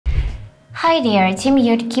Hi there, to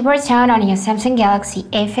mute keyboard sound on your Samsung Galaxy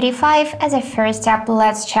A35. As a first step,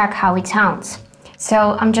 let's check how it sounds.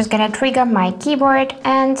 So I'm just gonna trigger my keyboard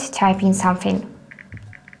and type in something.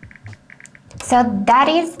 So that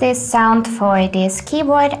is the sound for this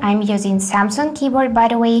keyboard. I'm using Samsung keyboard, by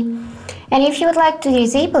the way. And if you would like to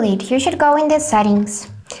disable it, you should go in the settings.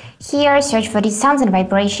 Here, search for the sounds and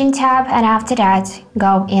vibration tab, and after that,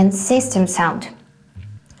 go in system sound.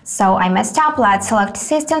 So I messed up, let's select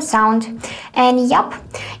system sound, and yup,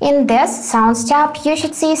 in this sounds tab you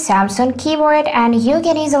should see Samsung keyboard, and you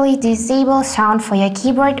can easily disable sound for your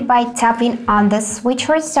keyboard by tapping on the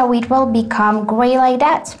switcher, so it will become gray like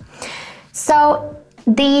that. So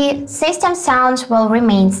the system sounds will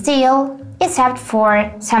remain still except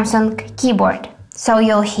for Samsung keyboard. So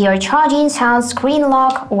you'll hear charging sound, screen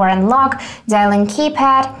lock or unlock, dialing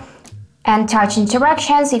keypad, and touch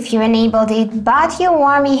interruptions if you enabled it, but you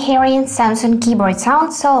won't be hearing Samsung keyboard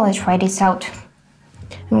sound, so let's try this out.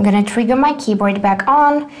 I'm gonna trigger my keyboard back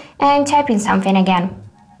on and type in something again.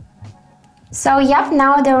 So yep,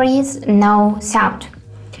 now there is no sound.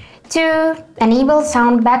 To enable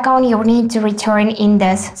sound back on, you need to return in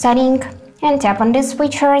this setting and tap on the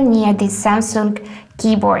switcher near the Samsung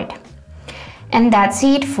keyboard. And that's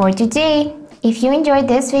it for today. If you enjoyed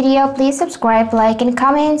this video, please subscribe, like and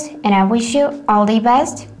comment, and I wish you all the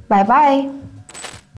best. Bye bye!